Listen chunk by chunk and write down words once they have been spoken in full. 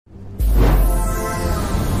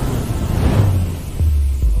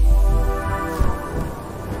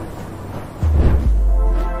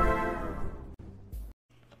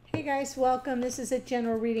guys, welcome. This is a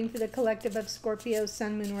general reading for the collective of Scorpio,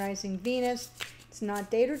 Sun, Moon, Rising, Venus. It's not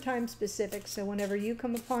date or time specific, so whenever you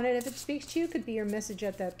come upon it, if it speaks to you, could be your message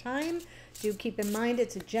at that time. Do keep in mind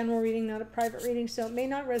it's a general reading, not a private reading, so it may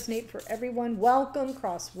not resonate for everyone. Welcome,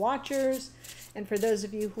 cross watchers. And for those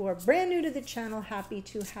of you who are brand new to the channel, happy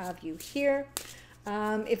to have you here.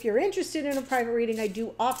 If you're interested in a private reading, I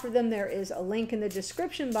do offer them. There is a link in the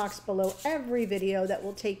description box below every video that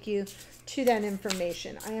will take you to that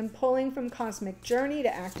information. I am pulling from Cosmic Journey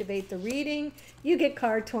to activate the reading. You get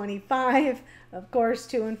card 25. Of course,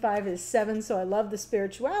 2 and 5 is 7, so I love the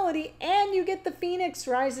spirituality. And you get the Phoenix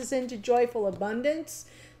rises into joyful abundance.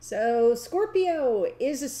 So Scorpio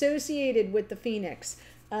is associated with the Phoenix.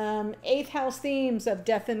 8th house themes of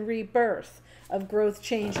death and rebirth, of growth,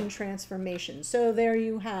 change, and transformation. So there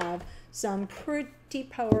you have some pretty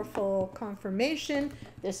powerful confirmation.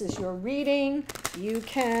 This is your reading. You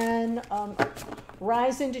can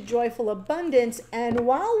rise into joyful abundance. And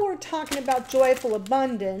while we're talking about joyful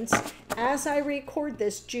abundance, as I record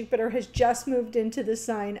this, Jupiter has just moved into the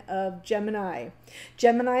sign of Gemini.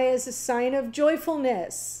 Gemini is a sign of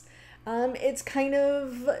joyfulness. It's kind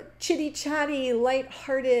of chitty-chatty,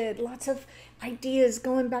 light-hearted, lots of ideas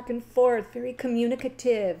going back and forth, very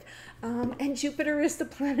communicative. And Jupiter is the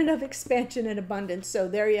planet of expansion and abundance, so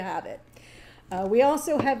there you have it. We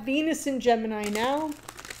also have Venus in Gemini now.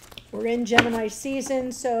 We're in Gemini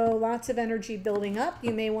season, so lots of energy building up.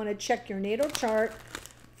 You may want to check your natal chart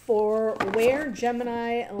for where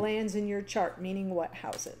Gemini lands in your chart, meaning what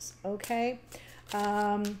houses, okay?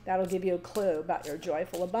 That'll give you a clue about your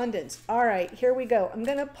joyful abundance. All right, here we go. I'm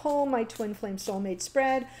going to pull my Twin Flame Soulmate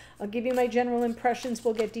spread. I'll give you my general impressions.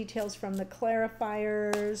 We'll get details from the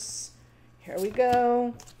clarifiers. Here we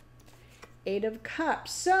go. 8 of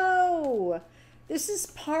Cups. So this is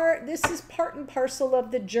part and parcel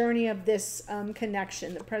of the journey of this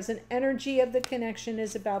connection. The present energy of the connection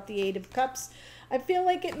is about the 8 of Cups. I feel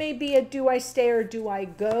like it may be a do I stay or do I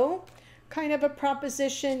go kind of a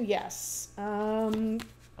proposition. Yes.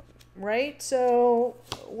 Right, so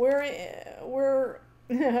we're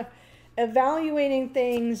evaluating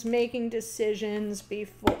things, making decisions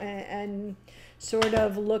before, and sort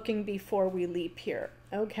of looking before we leap here.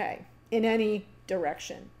 Okay, in any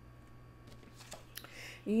direction.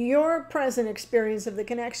 Your present experience of the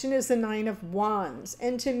connection is the 9 of Wands,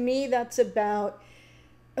 and to me that's about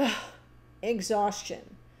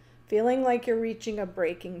exhaustion, feeling like you're reaching a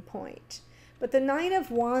breaking point. But the 9 of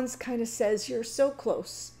Wands kind of says you're so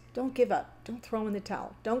close. Don't give up. Don't throw in the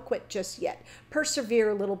towel. Don't quit just yet. Persevere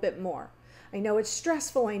a little bit more. I know it's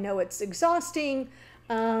stressful. I know it's exhausting,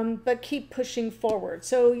 but keep pushing forward.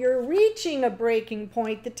 So you're reaching a breaking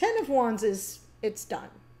point. The 10 of Wands is, it's done,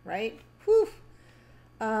 right? Whew.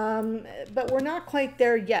 But we're not quite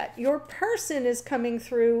there yet. Your person is coming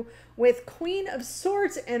through with Queen of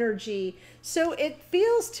Swords energy. So it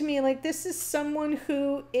feels to me like this is someone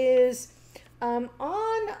who is on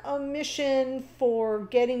a mission for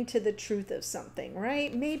getting to the truth of something,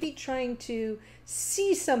 right? Maybe trying to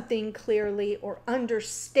see something clearly or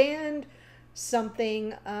understand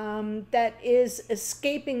something that is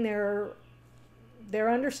escaping their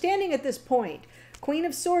understanding at this point. Queen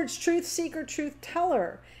of Swords, truth seeker, truth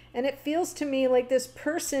teller. And it feels to me like this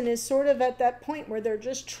person is sort of at that point where they're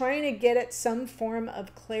just trying to get at some form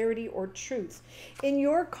of clarity or truth. In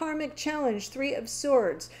your karmic challenge, 3 of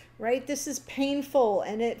Swords, right? This is painful,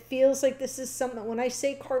 and it feels like this is something, when I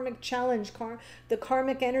say karmic challenge, the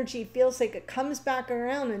karmic energy feels like it comes back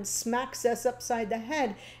around and smacks us upside the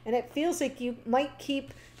head. And it feels like you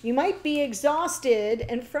might be exhausted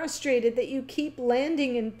and frustrated that you keep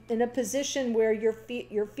landing in a position where your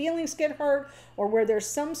feelings get hurt or where there's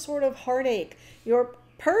some sort of heartache. Your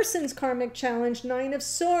person's karmic challenge, 9 of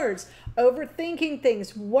Swords, overthinking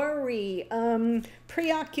things, worry,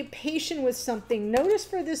 preoccupation with something. Notice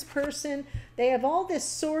for this person, they have all this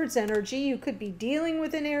Swords energy. You could be dealing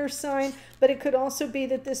with an air sign, but it could also be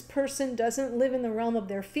that this person doesn't live in the realm of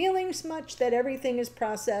their feelings much, that everything is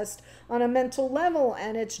processed on a mental level,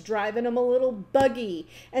 and it's driving them a little buggy.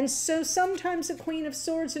 And so sometimes the Queen of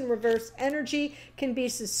Swords in reverse energy can be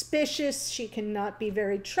suspicious. She cannot be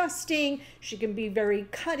very trusting. She can be very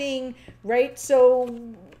cutting, right?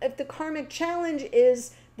 So if the karmic challenge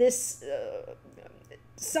is this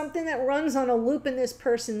something that runs on a loop in this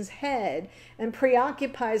person's head and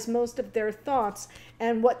preoccupies most of their thoughts,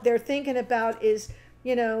 and what they're thinking about is,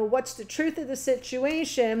 you know, what's the truth of the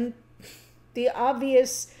situation, the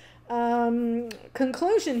obvious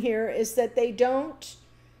conclusion here is that they don't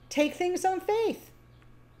take things on faith.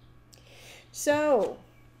 So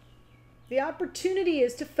the opportunity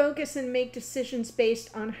is to focus and make decisions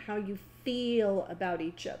based on how you feel about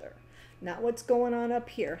each other. not what's going on up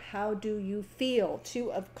here. How do you feel?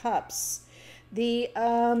 Two of Cups. The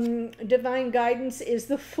divine guidance is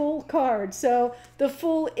the Fool card. So the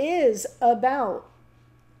Fool is about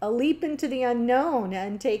a leap into the unknown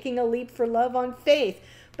and taking a leap for love on faith.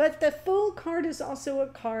 But the Fool card is also a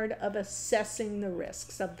card of assessing the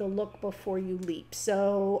risks, of the look before you leap.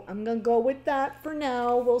 So I'm going to go with that for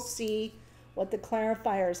now. We'll see what the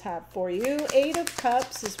clarifiers have for you. Eight of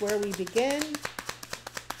Cups is where we begin.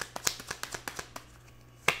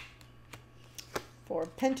 Four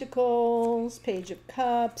of Pentacles, Page of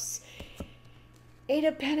Cups, Eight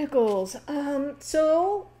of Pentacles.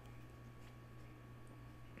 So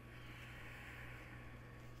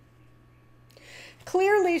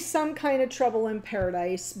clearly some kind of trouble in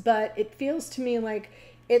paradise, but it feels to me like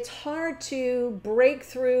it's hard to break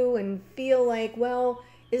through and feel like, well,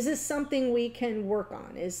 is this something we can work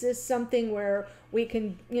on? Is this something where we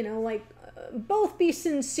can, you know, like both be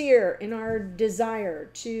sincere in our desire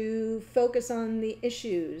to focus on the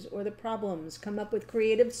issues or the problems, come up with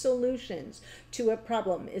creative solutions to a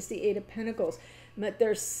problem, is the Eight of Pentacles. But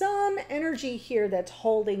there's some energy here that's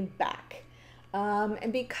holding back.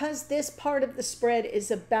 And because this part of the spread is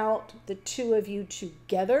about the two of you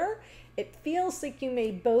together, it feels like you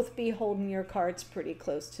may both be holding your cards pretty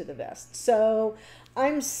close to the vest. So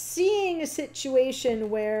I'm seeing a situation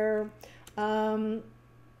where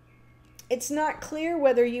it's not clear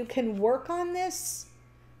whether you can work on this,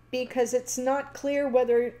 because it's not clear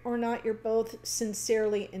whether or not you're both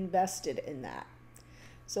sincerely invested in that.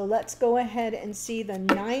 So let's go ahead and see the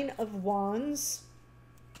Nine of Wands.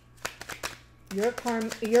 Your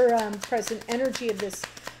present energy of this,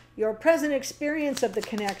 your present experience of the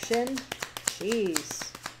connection. Jeez.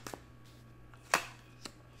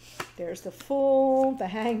 There's the Fool, the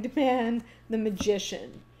Hanged Man, the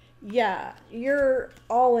Magician. Yeah, you're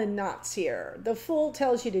all in knots here. The Fool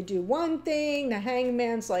tells you to do one thing. The Hanged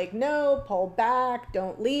Man's like, no, pull back,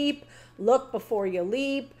 don't leap, look before you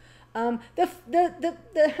leap. The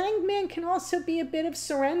Hanged Man can also be a bit of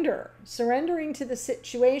surrendering to the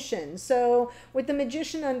situation. So with the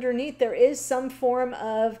Magician underneath, there is some form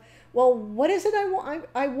of, well, what is it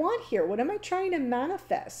I want here? What am I trying to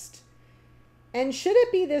manifest? And should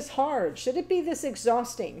it be this hard? Should it be this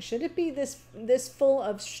exhausting? Should it be this full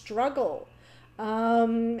of struggle?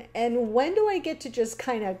 And when do I get to just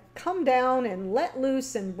kind of come down and let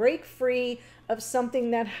loose and break free of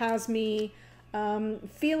something that has me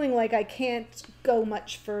feeling like I can't go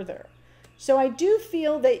much further? So I do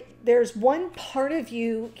feel that there's one part of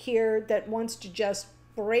you here that wants to just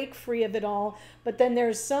break free of it all, but then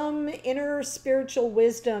there's some inner spiritual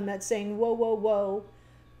wisdom that's saying, whoa, whoa, whoa,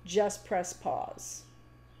 just press pause.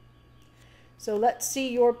 So let's see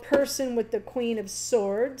your person with the Queen of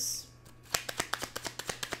Swords.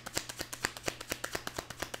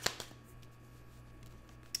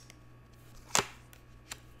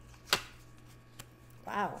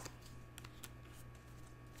 Wow.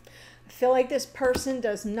 I feel like this person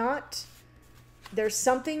does not, there's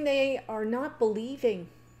something they are not believing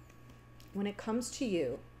when it comes to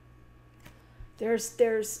you. There's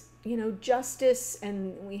you know, justice,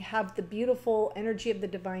 and we have the beautiful energy of the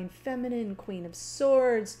divine feminine, Queen of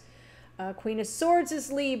Swords. Queen of Swords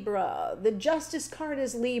is Libra. The Justice card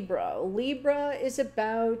is Libra. Libra is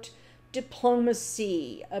about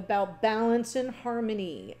diplomacy, about balance and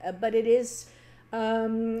harmony, but it is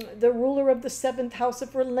the ruler of the 7th house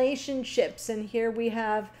of relationships. And here we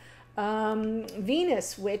have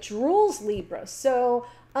Venus, which rules Libra. So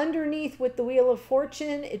underneath with the Wheel of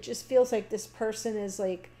Fortune, it just feels like this person is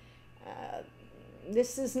like,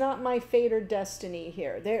 this is not my fate or destiny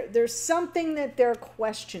here. There's something that they're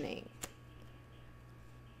questioning.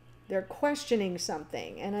 They're questioning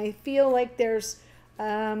something. And I feel like there's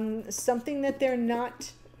something that they're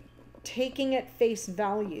not taking at face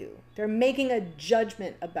value. They're making a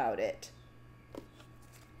judgment about it.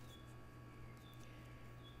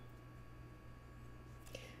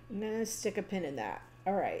 I'm going to stick a pin in that.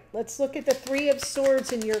 All right, let's look at the Three of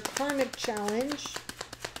Swords in your karmic challenge.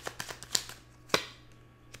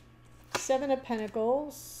 Seven of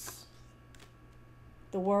Pentacles,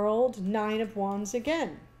 the World, Nine of Wands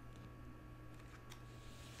again.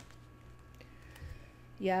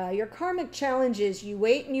 Yeah, your karmic challenge is you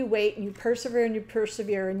wait and you persevere and you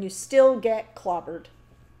persevere and you still get clobbered.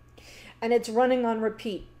 And it's running on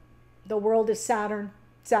repeat. The World is Saturn.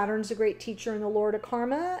 Saturn's a great teacher and the Lord of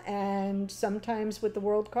Karma, and sometimes with the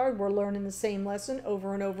World card, we're learning the same lesson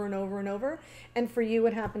over and over and over and over. And for you,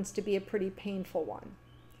 it happens to be a pretty painful one.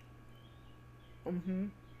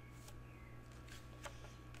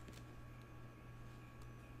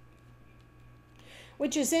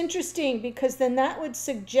 which is interesting because then that would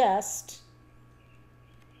suggest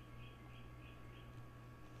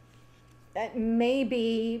that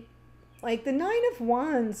maybe, like, the Nine of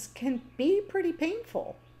Wands can be pretty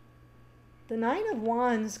painful. The Nine of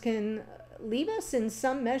Wands can leave us in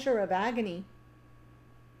some measure of agony.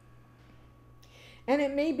 And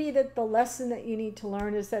it may be that the lesson that you need to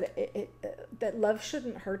learn is that that love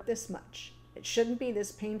shouldn't hurt this much. It shouldn't be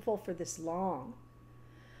this painful for this long.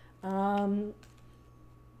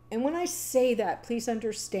 And when I say that, please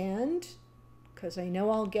understand, because I know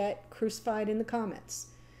I'll get crucified in the comments.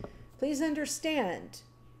 Please understand,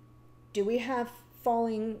 do we have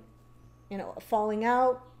falling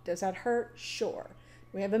out? Does that hurt? Sure.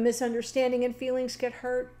 Do we have a misunderstanding and feelings get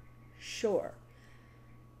hurt? Sure.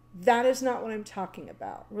 That is not what I'm talking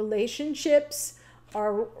about. Relationships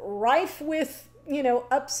are rife with,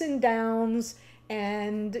 ups and downs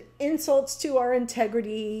and insults to our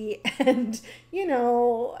integrity. And,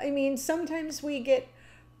 sometimes we get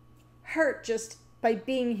hurt just by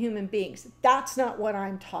being human beings. That's not what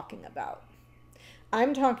I'm talking about.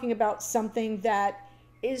 I'm talking about something that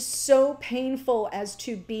is so painful as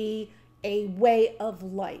to be a way of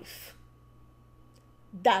life.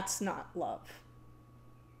 That's not love.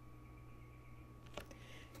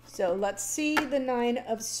 So let's see the Nine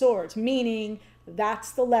of Swords, meaning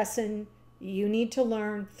that's the lesson you need to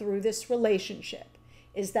learn through this relationship,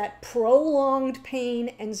 is that prolonged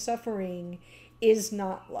pain and suffering is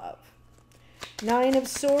not love. Nine of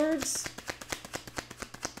Swords,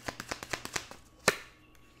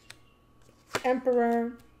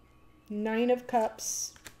 Emperor, Nine of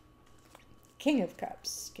Cups, King of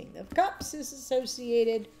Cups. King of Cups is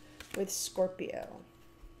associated with Scorpio.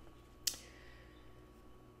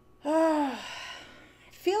 I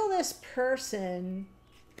feel this person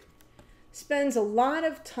spends a lot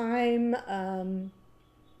of time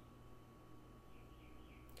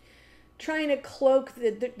trying to cloak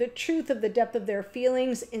the truth of the depth of their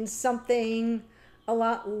feelings in something a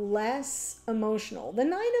lot less emotional. The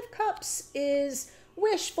Nine of Cups is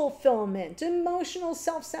wish fulfillment, emotional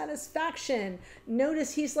self-satisfaction.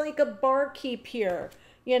 Notice he's like a barkeep here.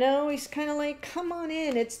 He's kind of like, come on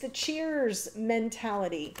in. It's the Cheers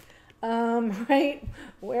mentality, right?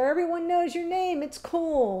 Where everyone knows your name. It's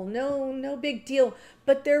cool. No big deal.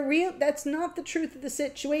 But that's not the truth of the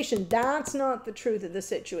situation. That's not the truth of the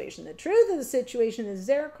situation. The truth of the situation is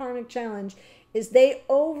their karmic challenge is they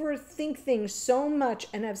overthink things so much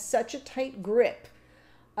and have such a tight grip.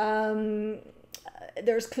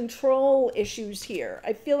 There's control issues here.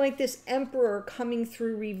 I feel like this Emperor coming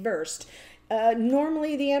through reversed.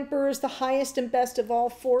 Normally the Emperor is the highest and best of all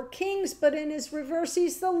four kings, but in his reverse,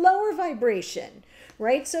 he's the lower vibration,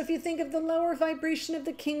 right? So if you think of the lower vibration of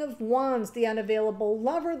the King of Wands, the unavailable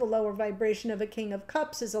lover, the lower vibration of a King of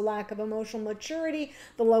Cups is a lack of emotional maturity.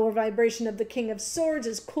 The lower vibration of the King of Swords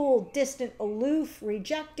is cool, distant, aloof,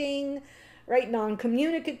 rejecting, right?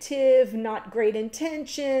 Non-communicative, not great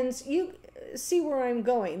intentions. You see where I'm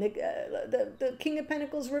going. The King of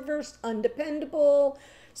Pentacles reversed, undependable.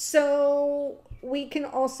 So we can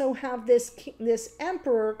also have this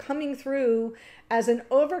Emperor coming through as an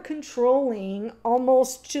over-controlling,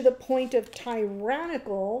 almost to the point of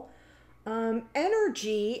tyrannical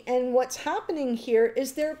energy. And what's happening here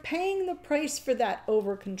is they're paying the price for that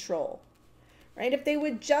over-control, right? If they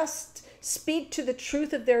would just speak to the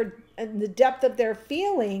truth of the depth of their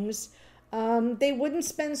feelings, they wouldn't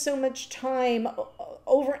spend so much time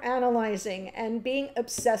over-analyzing and being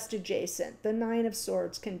obsessed adjacent. The Nine of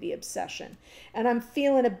Swords can be obsession. And I'm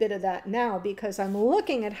feeling a bit of that now because I'm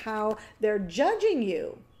looking at how they're judging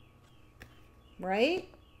you, right?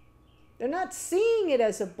 They're not seeing it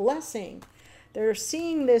as a blessing. They're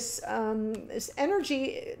seeing this, this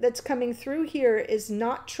energy that's coming through here is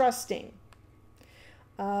not trusting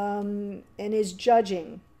and is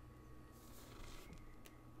judging.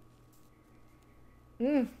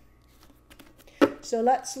 So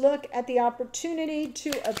let's look at the opportunity.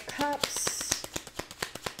 Two of Cups,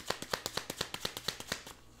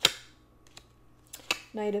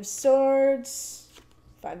 Knight of Swords,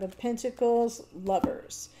 Five of Pentacles,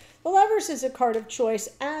 Lovers. The Lovers is a card of choice,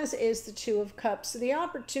 as is the Two of Cups. So the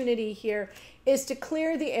opportunity here is to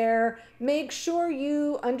clear the air, make sure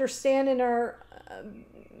you understand and are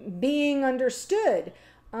being understood.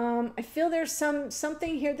 I feel there's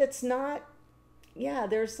something here that's not,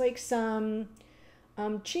 there's like some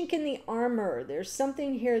chink in the armor. There's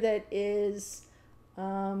something here that is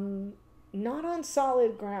not on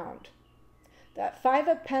solid ground. That Five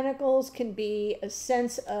of Pentacles can be a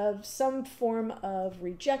sense of some form of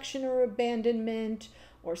rejection or abandonment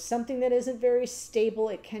or something that isn't very stable.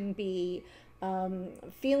 It can be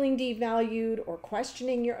feeling devalued or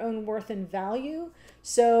questioning your own worth and value.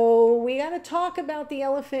 So we got to talk about the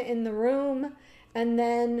elephant in the room and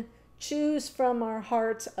then choose from our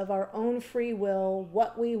hearts of our own free will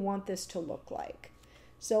what we want this to look like.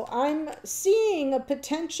 So I'm seeing a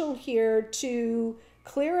potential here to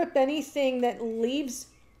clear up anything that leaves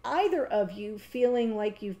either of you feeling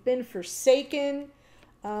like you've been forsaken,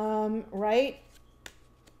 right?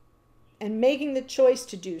 And making the choice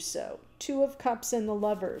to do so. Two of Cups and the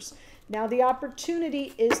Lovers. Now the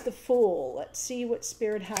opportunity is the Fool. Let's see what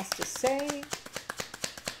Spirit has to say.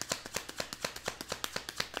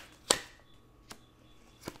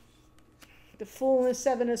 The Fool and the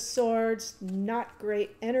Seven of Swords, not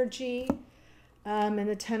great energy. And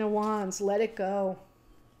the Ten of Wands, let it go.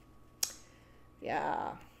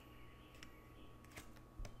 Yeah.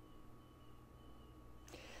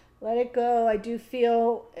 Let it go. I do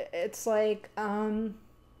feel it's like, and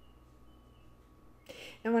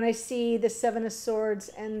when I see the Seven of Swords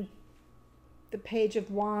and the Page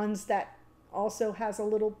of Wands, that also has a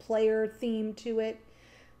little player theme to it.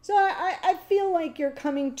 So I feel like you're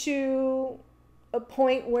coming to a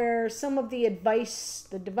point where some of the advice,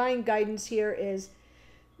 the divine guidance here is,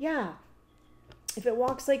 yeah, if it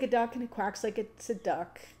walks like a duck and it quacks like it's a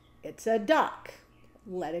duck, it's a duck.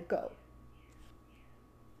 Let it go.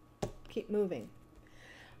 Keep moving.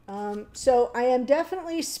 So I am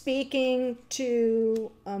definitely speaking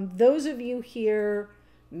to those of you here,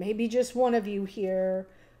 maybe just one of you here,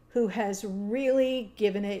 who has really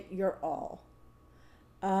given it your all.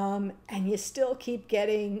 And you still keep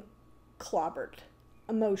getting clobbered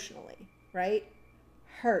emotionally, right?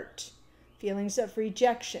 Hurt, feelings of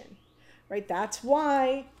rejection, right? That's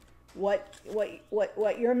why what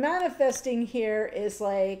you're manifesting here is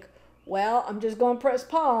like, well, I'm just going to press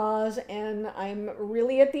pause and I'm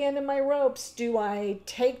really at the end of my ropes. Do I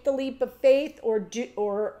take the leap of faith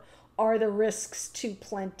or are the risks too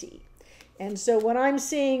plenty? And so what I'm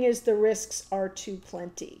seeing is the risks are too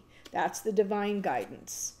plenty. That's the divine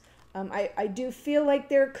guidance. I do feel like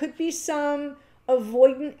there could be some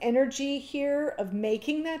avoidant energy here of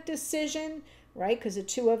making that decision, right? Because the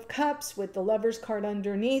Two of Cups with the Lover's card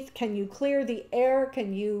underneath. Can you clear the air?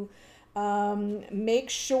 Can you make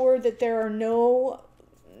sure that there are no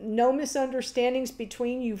misunderstandings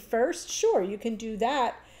between you first? Sure, you can do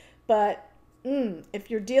that. But if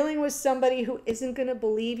you're dealing with somebody who isn't going to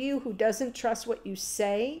believe you, who doesn't trust what you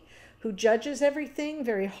say, who judges everything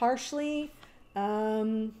very harshly,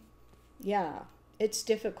 yeah, it's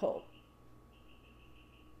difficult.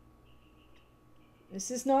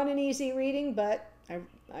 This is not an easy reading, but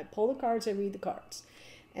I pull the cards, I read the cards.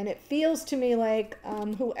 And it feels to me like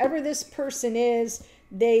whoever this person is,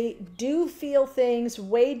 they do feel things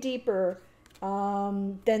way deeper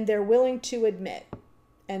than they're willing to admit.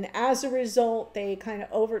 And as a result, they kind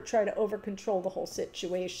of try to over-control the whole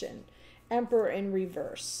situation. Emperor in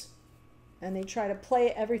reverse. And they try to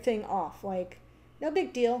play everything off like, no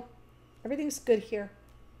big deal. Everything's good here.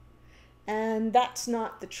 And that's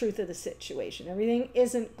not the truth of the situation. Everything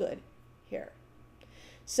isn't good here.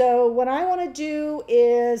 So what I want to do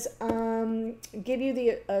is give you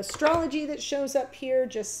the astrology that shows up here,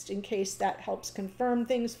 just in case that helps confirm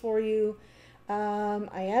things for you. I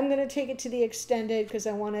am going to take it to the extended because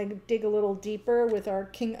I want to dig a little deeper with our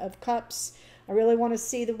King of Cups. I really want to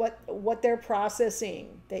see what they're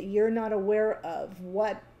processing that you're not aware of.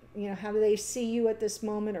 What, how do they see you at this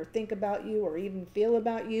moment, or think about you, or even feel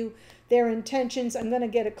about you? Their intentions. I'm going to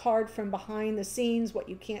get a card from behind the scenes, what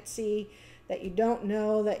you can't see, that you don't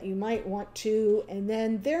know, that you might want to, and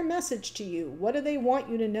then their message to you. What do they want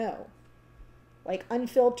you to know? Like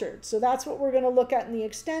unfiltered. So that's what we're going to look at in the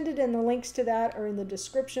extended, and the links to that are in the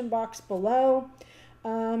description box below.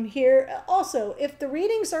 Here also, if the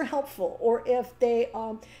readings are helpful, or if they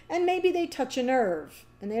and maybe they touch a nerve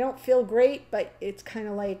and they don't feel great, but it's kind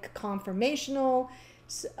of like confirmational,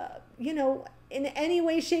 in any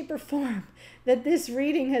way, shape, or form that this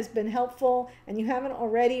reading has been helpful and you haven't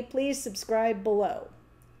already, please subscribe below.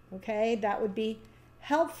 Okay, that would be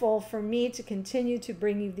helpful for me to continue to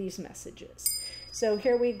bring you these messages. So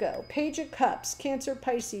here we go. Page of Cups, Cancer,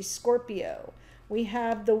 Pisces, Scorpio. We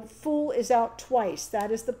have the Fool is out twice.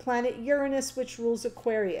 That is the planet Uranus, which rules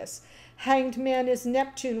Aquarius. Hanged Man is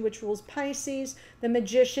Neptune, which rules Pisces. The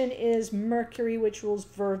Magician is Mercury, which rules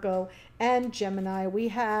Virgo and Gemini. We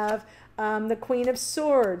have the Queen of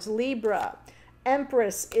Swords, Libra.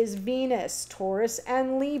 Empress is Venus, Taurus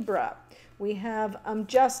and Libra. We have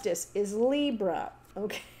Justice is Libra.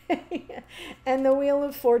 Okay. And the Wheel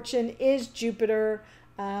of Fortune is Jupiter,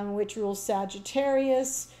 which rules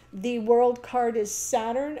Sagittarius. The World card is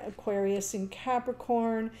Saturn, Aquarius, and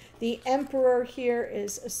Capricorn. The Emperor here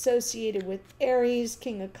is associated with Aries.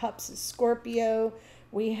 King of Cups is Scorpio.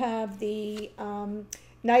 We have the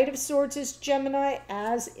Knight of Swords is Gemini,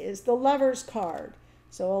 as is the Lovers card.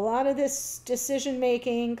 So a lot of this decision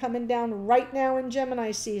making coming down right now in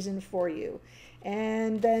Gemini season for you.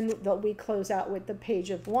 And then we close out with the Page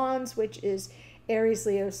of Wands, which is Aries,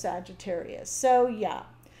 Leo, Sagittarius. So yeah,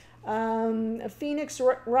 a phoenix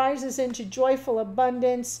rises into joyful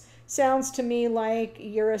abundance. Sounds to me like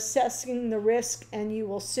you're assessing the risk and you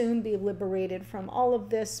will soon be liberated from all of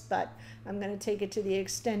this, but I'm going to take it to the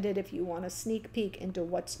extended if you want a sneak peek into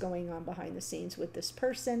what's going on behind the scenes with this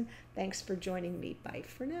person. Thanks for joining me. Bye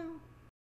for now.